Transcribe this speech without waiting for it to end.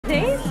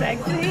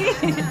sexy.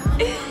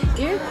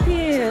 You're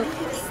cute.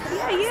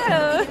 Yeah,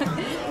 you.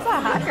 It's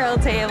a hot girl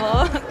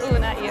table. Ooh,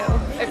 not you.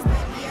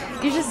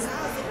 You're just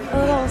a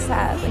little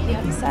sad. Like you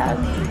have a sad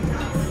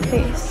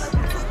face.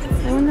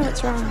 I wonder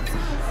what's wrong.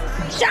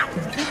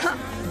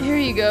 Here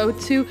you go,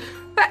 2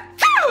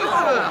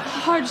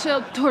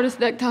 hard-shelled tortoise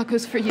neck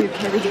tacos for you,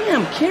 Kelly.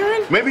 Damn,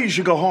 Karen. Maybe you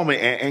should go home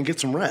and get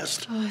some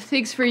rest. Oh,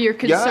 thanks for your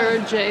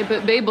concern, Jay,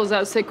 but Babel's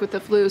out sick with the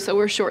flu, so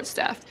we're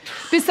short-staffed.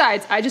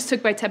 Besides, I just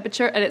took my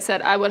temperature and it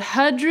said I would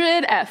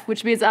 100F,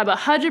 which means I'm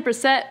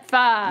 100%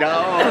 fine.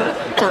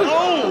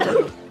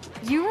 No.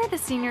 You were the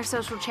senior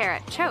social chair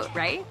at Choate,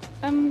 right?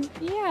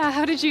 Yeah,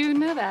 how did you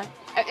know that?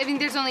 I mean,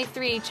 there's only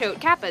 3 Choate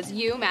Kappas,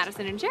 you,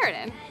 Madison, and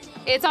Sheridan.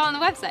 It's all on the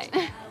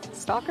website.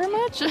 Stalker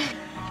much?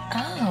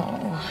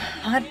 Oh,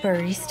 hot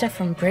barista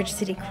from Bridge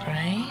City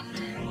Grind.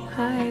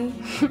 Hi.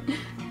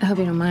 I hope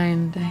you don't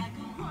mind.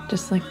 I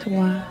just like to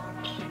watch.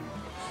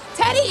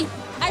 Teddy!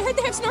 I heard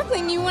they have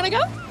snorkeling. You want to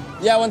go?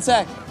 Yeah, one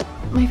sec.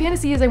 My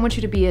fantasy is I want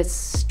you to be a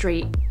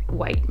straight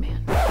white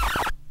man.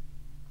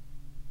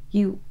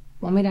 You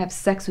want me to have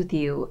sex with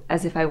you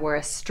as if I were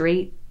a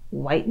straight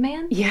white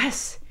man?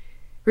 Yes.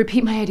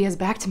 Repeat my ideas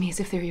back to me as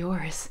if they're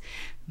yours.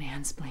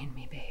 Mansplain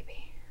me,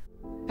 baby.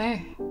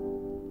 Hey.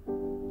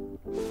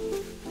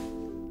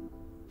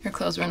 Your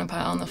clothes were in a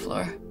pile on the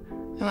floor.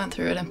 I went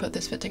through it and put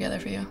this fit together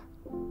for you.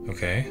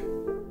 Okay.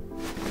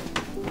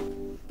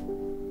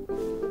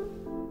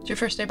 It's your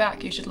first day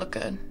back. You should look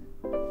good.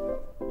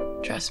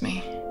 Trust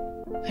me,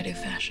 I do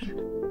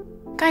fashion.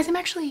 Guys, I'm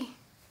actually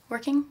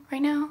working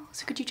right now,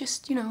 so could you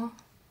just,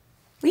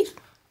 leave?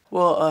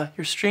 Well,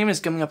 your stream is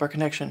gumming up our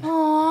connection.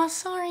 Aw,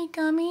 sorry,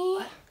 Gummy.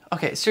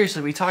 Okay,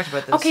 seriously, we talked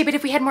about this. Okay, but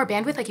if we had more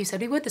bandwidth like you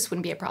said we would, this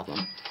wouldn't be a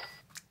problem.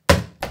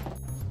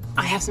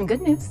 I have some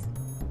good news.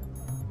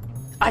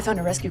 I found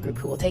a rescue group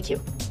who will take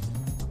you.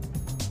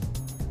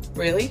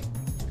 Really?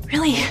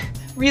 Really?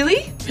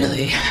 Really?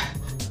 Really?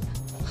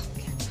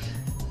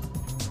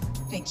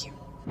 Thank you.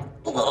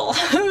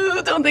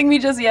 Don't thank me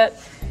just yet.